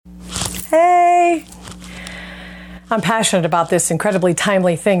I'm passionate about this incredibly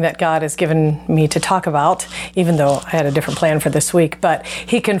timely thing that God has given me to talk about, even though I had a different plan for this week. But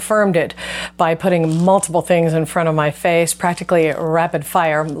He confirmed it by putting multiple things in front of my face, practically rapid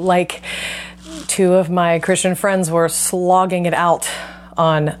fire, like two of my Christian friends were slogging it out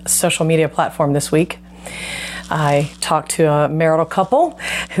on social media platform this week. I talked to a marital couple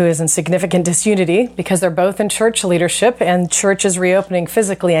who is in significant disunity because they're both in church leadership and church is reopening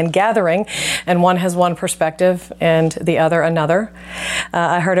physically and gathering, and one has one perspective and the other another.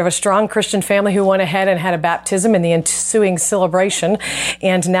 I heard of a strong Christian family who went ahead and had a baptism in the ensuing celebration,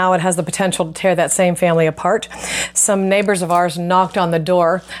 and now it has the potential to tear that same family apart. Some neighbors of ours knocked on the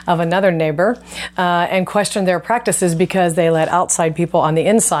door of another neighbor and questioned their practices because they let outside people on the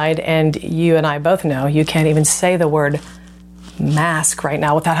inside, and you and I both know you can't even say the word mask right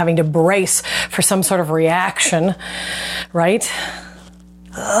now without having to brace for some sort of reaction, right?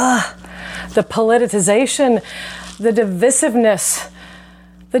 The politicization, the divisiveness,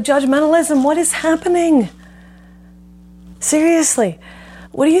 the judgmentalism, what is happening? Seriously,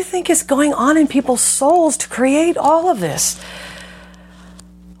 what do you think is going on in people's souls to create all of this?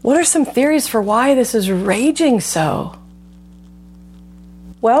 What are some theories for why this is raging so?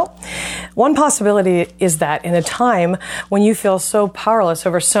 Well, one possibility is that in a time when you feel so powerless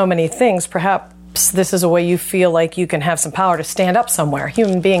over so many things, perhaps this is a way you feel like you can have some power to stand up somewhere.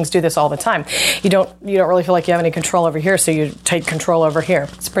 Human beings do this all the time. You don't really feel like you have any control over here, so you take control over here.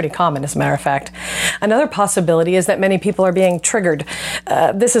 It's pretty common, as a matter of fact. Another possibility is that many people are being triggered.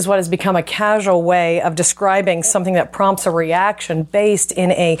 This is what has become a casual way of describing something that prompts a reaction based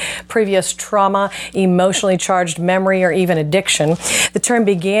in a previous trauma, emotionally charged memory, or even addiction. The term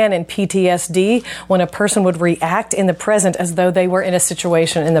began in PTSD when a person would react in the present as though they were in a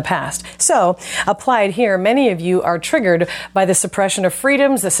situation in the past. So, applied here, many of you are triggered by the suppression of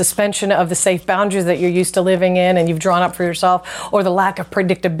freedoms, the suspension of the safe boundaries that you're used to living in and you've drawn up for yourself, or the lack of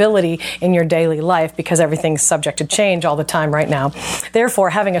predictability in your daily life because everything's subject to change all the time right now.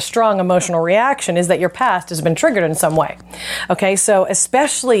 Therefore, having a strong emotional reaction is that your past has been triggered in some way. Okay, so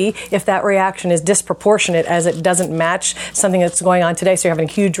especially if that reaction is disproportionate as it doesn't match something that's going on today, so you're having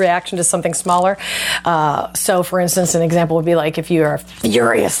a huge reaction to something smaller. So, for instance, an example would be like if you are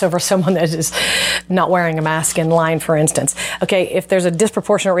furious over someone that is not wearing a mask in line, for instance. Okay, if there's a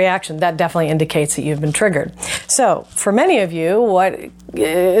disproportionate reaction, that definitely indicates that you've been triggered. So, for many of you, what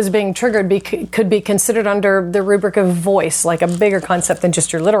is being triggered could be considered under the rubric of voice, like a bigger concept than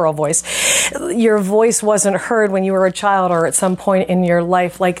just your literal voice. Your voice wasn't heard when you were a child or at some point in your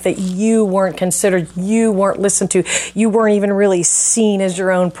life, like that you weren't considered, you weren't listened to, you weren't even really seen as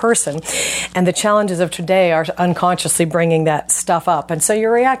your own person. And the challenges of today are unconsciously bringing that stuff up. And so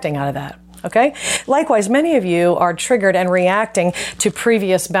you're reacting out of that. Okay? Likewise, many of you are triggered and reacting to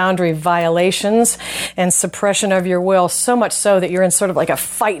previous boundary violations and suppression of your will, so much so that you're in sort of like a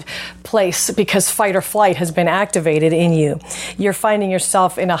fight place because fight or flight has been activated in you. You're finding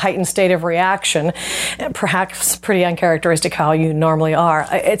yourself in a heightened state of reaction, perhaps pretty uncharacteristic how you normally are.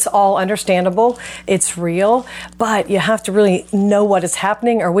 It's all understandable. It's real, but you have to really know what is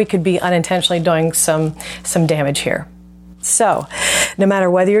happening or we could be unintentionally doing some damage here. So, no matter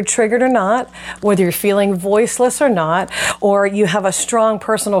whether you're triggered or not, whether you're feeling voiceless or not, or you have a strong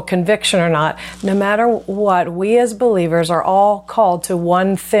personal conviction or not, no matter what, we as believers are all called to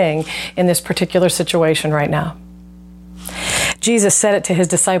one thing in this particular situation right now. Jesus said it to his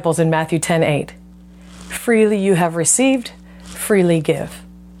disciples in Matthew 10:8. Freely you have received, freely give.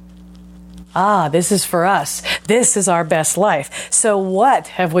 This is for us. This is our best life. So what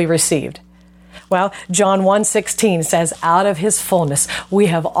have we received? Well, John 1:16 says, out of his fullness, we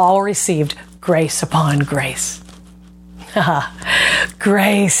have all received grace upon grace.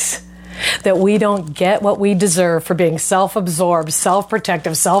 Grace. That we don't get what we deserve for being self-absorbed,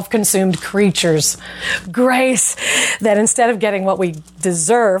 self-protective, self-consumed creatures. Grace. That instead of getting what we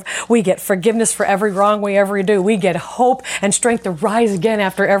deserve, we get forgiveness for every wrong we ever do. We get hope and strength to rise again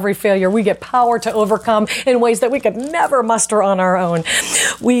after every failure. We get power to overcome in ways that we could never muster on our own.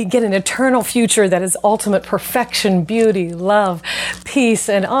 We get an eternal future that is ultimate perfection, beauty, love, peace,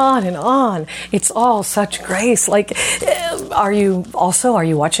 and on and on. It's all such grace. Like, are you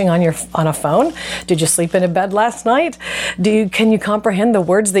watching on a phone? Did you sleep in a bed last night? Can you comprehend the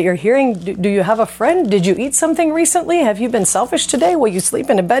words that you're hearing? Do you have a friend? Did you eat something recently? Have you been selfish today? Will you sleep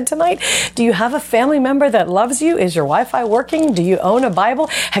in a bed tonight? Do you have a family member that loves you? Is your Wi-Fi working? Do you own a Bible?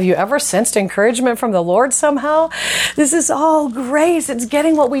 Have you ever sensed encouragement from the Lord somehow? This is all grace. It's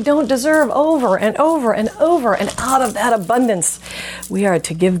getting what we don't deserve over and over and over, and out of that abundance, we are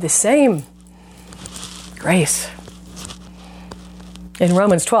to give the same grace. In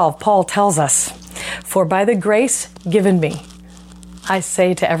Romans 12, Paul tells us, For by the grace given me, I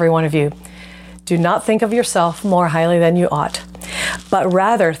say to every one of you, do not think of yourself more highly than you ought, but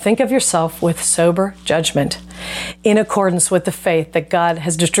rather think of yourself with sober judgment, in accordance with the faith that God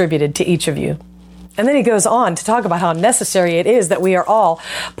has distributed to each of you. And then he goes on to talk about how necessary it is that we are all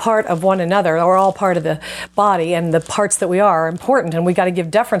part of one another, or all part of the body, and the parts that we are important, and we got to give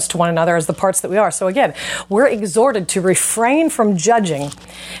deference to one another as the parts that we are. So again, we're exhorted to refrain from judging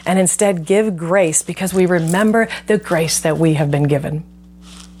and instead give grace, because we remember the grace that we have been given,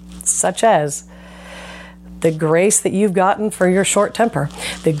 such as the grace that you've gotten for your short temper,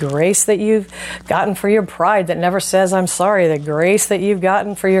 the grace that you've gotten for your pride that never says I'm sorry, the grace that you've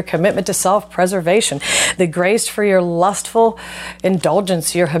gotten for your commitment to self-preservation, the grace for your lustful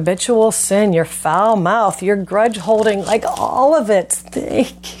indulgence, your habitual sin, your foul mouth, your grudge holding, like all of it.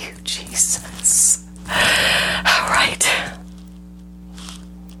 Thank you, Jesus. All right.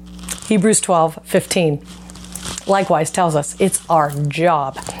 Hebrews 12:15. Likewise tells us it's our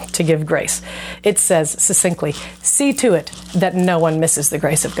job to give grace. It says succinctly, see to it that no one misses the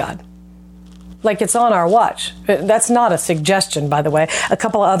grace of God. Like it's on our watch. That's not a suggestion, by the way. A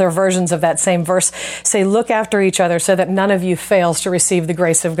couple of other versions of that same verse say, look after each other so that none of you fails to receive the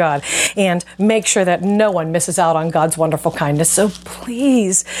grace of God, and make sure that no one misses out on God's wonderful kindness. So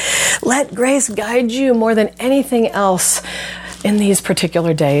please let grace guide you more than anything else in these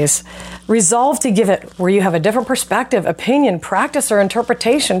particular days. Resolve to give it where you have a different perspective, opinion, practice, or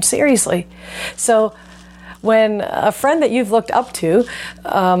interpretation. Seriously. So when a friend that you've looked up to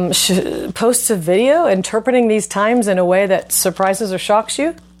posts a video interpreting these times in a way that surprises or shocks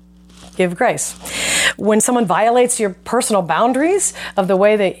you, give grace. When someone violates your personal boundaries of the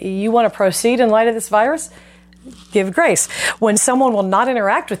way that you want to proceed in light of this virus, give grace. When someone will not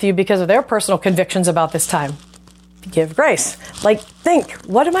interact with you because of their personal convictions about this time, give grace. Like, think,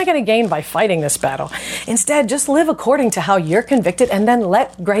 what am I going to gain by fighting this battle? Instead, just live according to how you're convicted, and then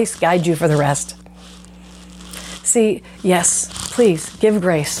let grace guide you for the rest. See, yes, please give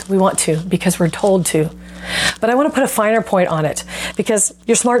grace. We want to, because we're told to. But I want to put a finer point on it, because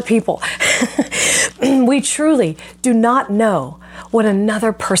you're smart people. We truly do not know what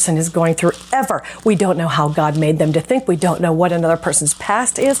another person is going through ever. We don't know how God made them to think. We don't know what another person's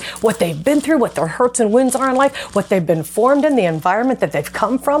past is, what they've been through, what their hurts and wounds are in life, what they've been formed in, the environment that they've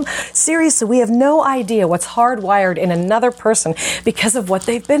come from. Seriously, we have no idea what's hardwired in another person because of what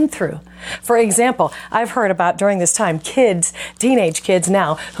they've been through. For example, I've heard about during this time, kids, teenage kids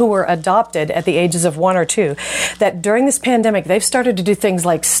now, who were adopted at the ages of 1 or 2, that during this pandemic, they've started to do things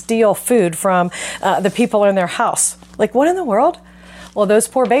like steal food from the people in their house. Like, what in the world? Well, those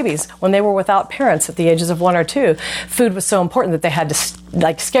poor babies, when they were without parents at the ages of 1 or 2, food was so important that they had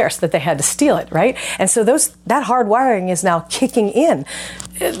to, scarce, that they had to steal it, right? And so that hardwiring is now kicking in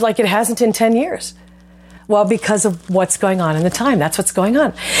like it hasn't in 10 years. Well, because of what's going on in the time. That's what's going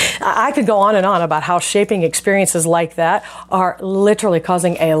on. I could go on and on about how shaping experiences like that are literally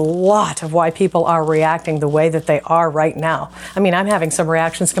causing a lot of why people are reacting the way that they are right now. I mean, I'm having some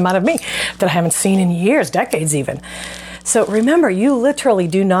reactions come out of me that I haven't seen in years, decades even. So remember, you literally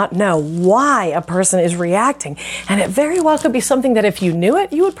do not know why a person is reacting. And it very well could be something that if you knew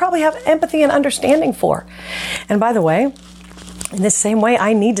it, you would probably have empathy and understanding for. And by the way, in this same way,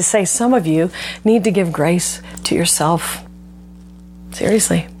 I need to say some of you need to give grace to yourself.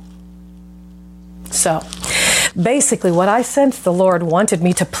 Seriously. So, basically, what I sense the Lord wanted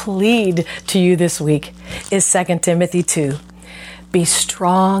me to plead to you this week is 2 Timothy 2. Be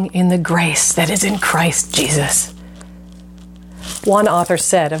strong in the grace that is in Christ Jesus. One author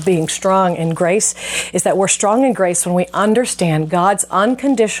said of being strong in grace is that we're strong in grace when we understand God's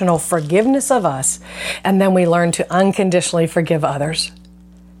unconditional forgiveness of us, and then we learn to unconditionally forgive others.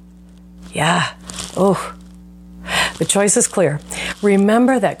 Yeah. Oh, the choice is clear.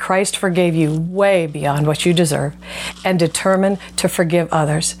 Remember that Christ forgave you way beyond what you deserve, and determine to forgive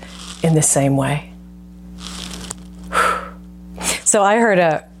others in the same way. So I heard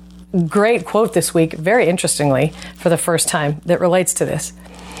a great quote this week, very interestingly, for the first time, that relates to this.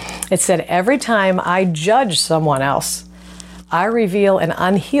 It said, every time I judge someone else, I reveal an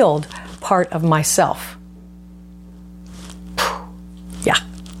unhealed part of myself. Yeah.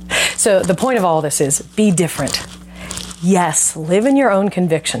 So the point of all this is, be different. Yes, live in your own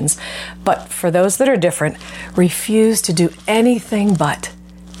convictions, but for those that are different, refuse to do anything but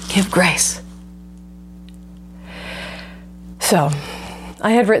give grace. So,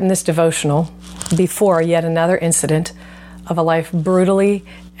 I had written this devotional before yet another incident of a life brutally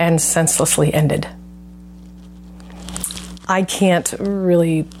and senselessly ended. I can't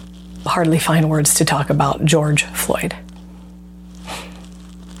really hardly find words to talk about George Floyd.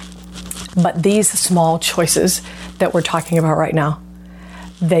 But these small choices that we're talking about right now,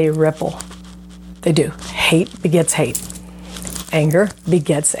 they ripple. They do. Hate begets hate. Anger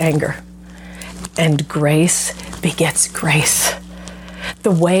begets anger. And grace begets grace.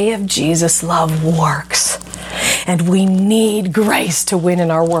 The way of Jesus' love works. And we need grace to win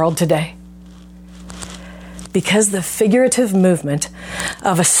in our world today. Because the figurative movement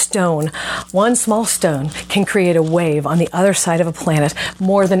of a stone, one small stone, can create a wave on the other side of a planet.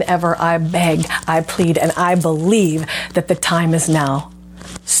 More than ever, I beg, I plead, and I believe that the time is now.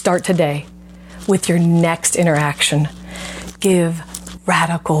 Start today with your next interaction. Give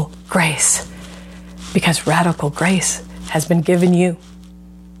radical grace, because radical grace has been given you.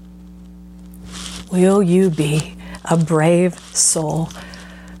 Will you be a brave soul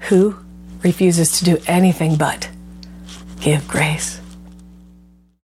who refuses to do anything but give grace?